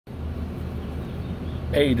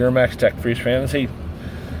Hey, Duramax Tech Freeze fans. Hey,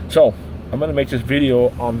 so I'm going to make this video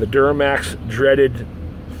on the Duramax dreaded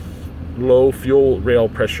low fuel rail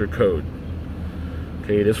pressure code.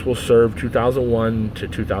 Okay, this will serve 2001 to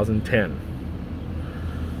 2010.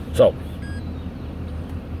 So,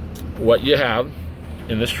 what you have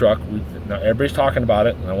in this truck, now everybody's talking about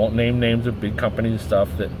it, and I won't name names of big companies and stuff,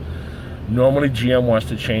 that normally GM wants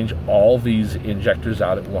to change all these injectors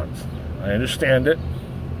out at once. I understand it,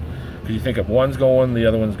 because you think if one's going, the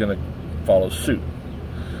other one's going to follow suit.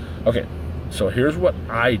 Okay, so here's what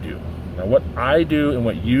I do. Now what I do and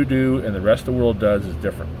what you do and the rest of the world does is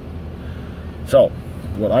different. So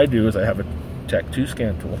what I do is I have a Tech 2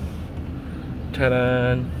 scan tool.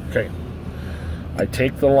 Ta-da! Okay, I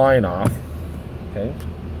take the line off. Okay,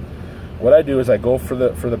 what I do is I go for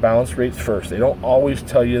the balance rates first. They don't always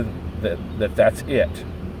tell you that that's it.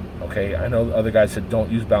 Okay, I know other guys said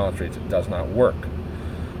don't use balance rates. It does not work.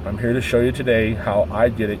 I'm here to show you today how I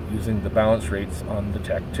did it using the balance rates on the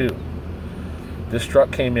Tech 2. This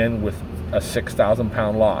truck came in with a 6,000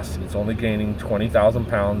 pound loss. It's only gaining 20,000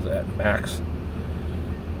 pounds at max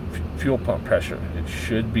fuel pump pressure. It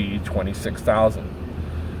should be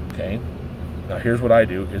 26,000. Okay, now here's what I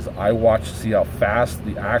do is I watch to see how fast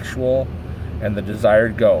the actual and the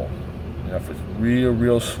desired go. Now if it's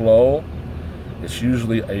real slow, it's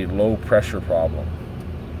usually a low pressure problem.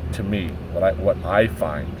 To me, what I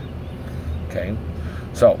find. Okay,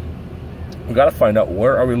 so we got to find out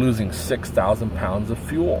where are we losing 6,000 pounds of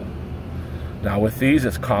fuel. Now with these,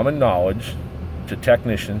 it's common knowledge to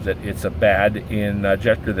technicians that it's a bad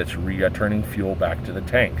injector that's returning fuel back to the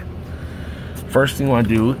tank. First thing you want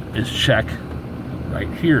to do is check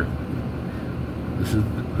right here. This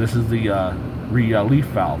is the relief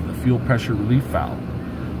valve, the fuel pressure relief valve.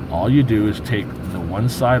 All you do is take the one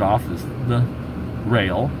side off, this the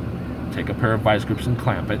rail, take a pair of vice grips and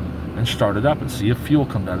clamp it and start it up and see if fuel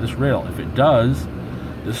comes out of this rail. If it does,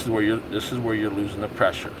 this is where you're losing the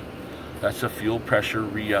pressure. That's a fuel pressure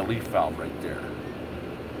relief valve right there.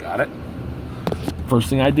 Got it? First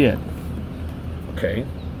thing I did. Okay,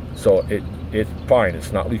 so it's fine.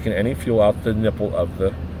 It's not leaking any fuel out the nipple of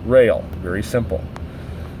the rail. Very simple.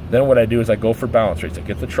 Then what I do is I go for balance rates. I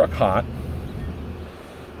get the truck hot.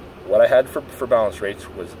 What I had for balance rates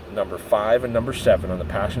was number 5 and number 7 on the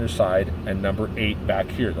passenger side and number 8 back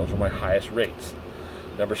here. Those were my highest rates.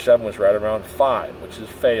 Number 7 was right around 5, which is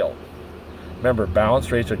failed. Remember, balance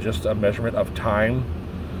rates are just a measurement of time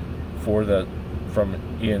for from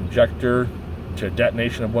injector to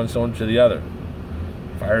detonation of one cylinder to the other.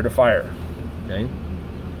 Fire to fire. Okay?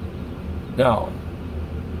 Now,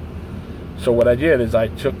 so what I did is I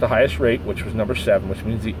took the highest rate, which was number 7, which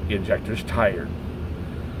means the injector's tired.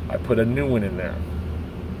 I put a new one in there.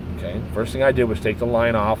 Okay, first thing I did was take the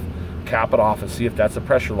line off, cap it off, and see if that's a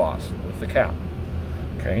pressure loss with the cap.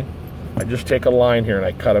 Okay, I just take a line here and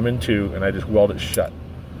I cut them in two and I just weld it shut.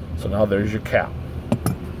 So now there's your cap.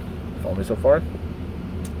 Follow me so far?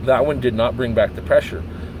 That one did not bring back the pressure,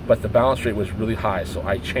 but the balance rate was really high, so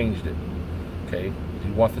I changed it. Okay,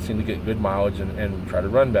 you want this thing to get good mileage and try to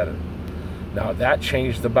run better. Now that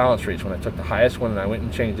changed the balance rates when I took the highest one and I went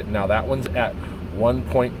and changed it. Now that one's at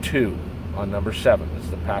 1.2 on number 7. That's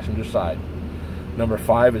the passenger side. Number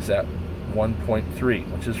 5 is at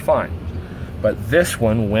 1.3, which is fine. But this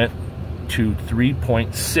one went to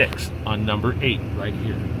 3.6 on number 8 right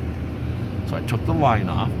here. So I took the line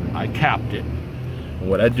off, I capped it. And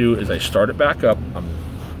what I do is I start it back up. I'm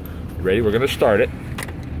ready, we're gonna start it.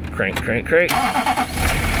 Crank, crank, crank.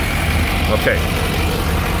 Okay.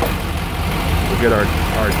 We'll get our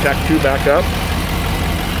Tech 2 back up.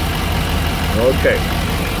 Okay.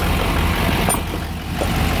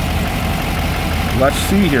 Let's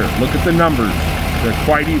see here. Look at the numbers. They're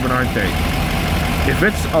quite even, aren't they? If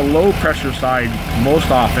it's a low pressure side,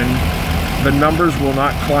 most often, the numbers will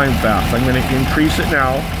not climb fast. I'm going to increase it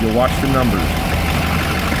now. You'll watch the numbers.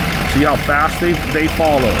 See how fast they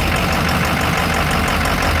follow.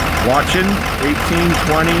 Watching, 18,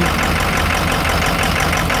 20.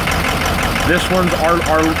 This one's our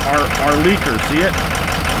leaker, see it?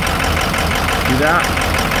 See that?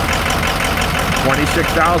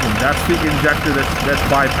 26,000. That's the injector that's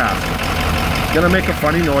bypassing. It's gonna make a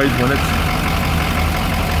funny noise when it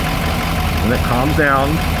calms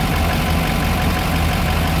down.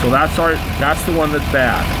 So that's the one that's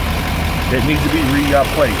bad. It needs to be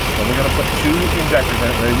replaced. So we're gonna put 2 injectors in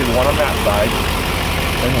it. We're gonna get one on that side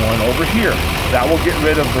and one over here. That will get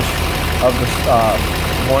rid of this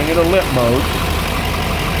going into lit mode.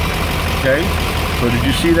 Okay. So did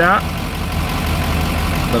you see that?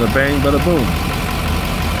 Bada bang, bada boom.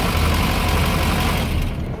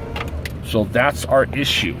 So that's our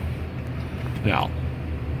issue. Now,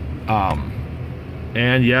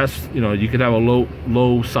 And yes, you know, you could have a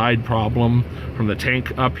low side problem from the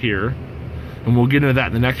tank up here, and we'll get into that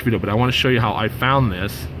in the next video, but I want to show you how I found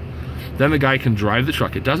this. Then the guy can drive the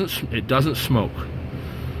truck. It doesn't smoke.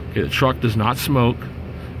 Okay, the truck does not smoke.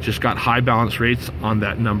 Just got high balance rates on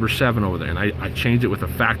that number 7 over there, and I changed it with a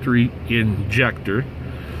factory injector.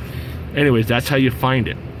 Anyways, that's how you find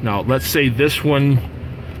it. Now let's say this one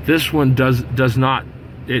does not,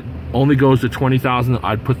 it only goes to 20,000.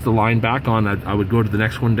 I'd put the line back on. I would go to the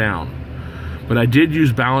next one down. But I did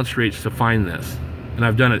use balance rates to find this, and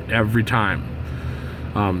I've done it every time.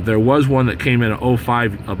 There was one that came in at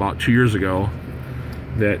 05 about 2 years ago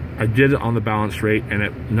that I did it on the balance rate,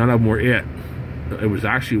 and none of them were it. It was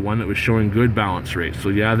actually one that was showing good balance rate. So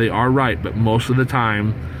yeah, they are right, but most of the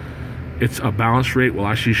time it's a balance rate will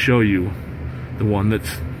actually show you the one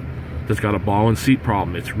that's got a ball and seat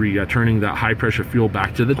problem. It's returning that high pressure fuel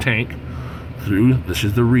back to the tank through, this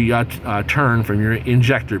is the return from your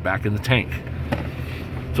injector back in the tank.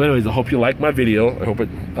 So anyways, I hope you like my video. I hope it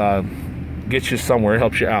gets you somewhere,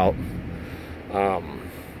 helps you out.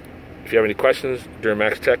 If you have any questions,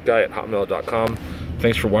 duramaxtechguy@hotmail.com.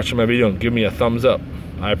 Thanks for watching my video, and give me a thumbs up.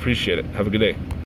 I appreciate it. Have a good day.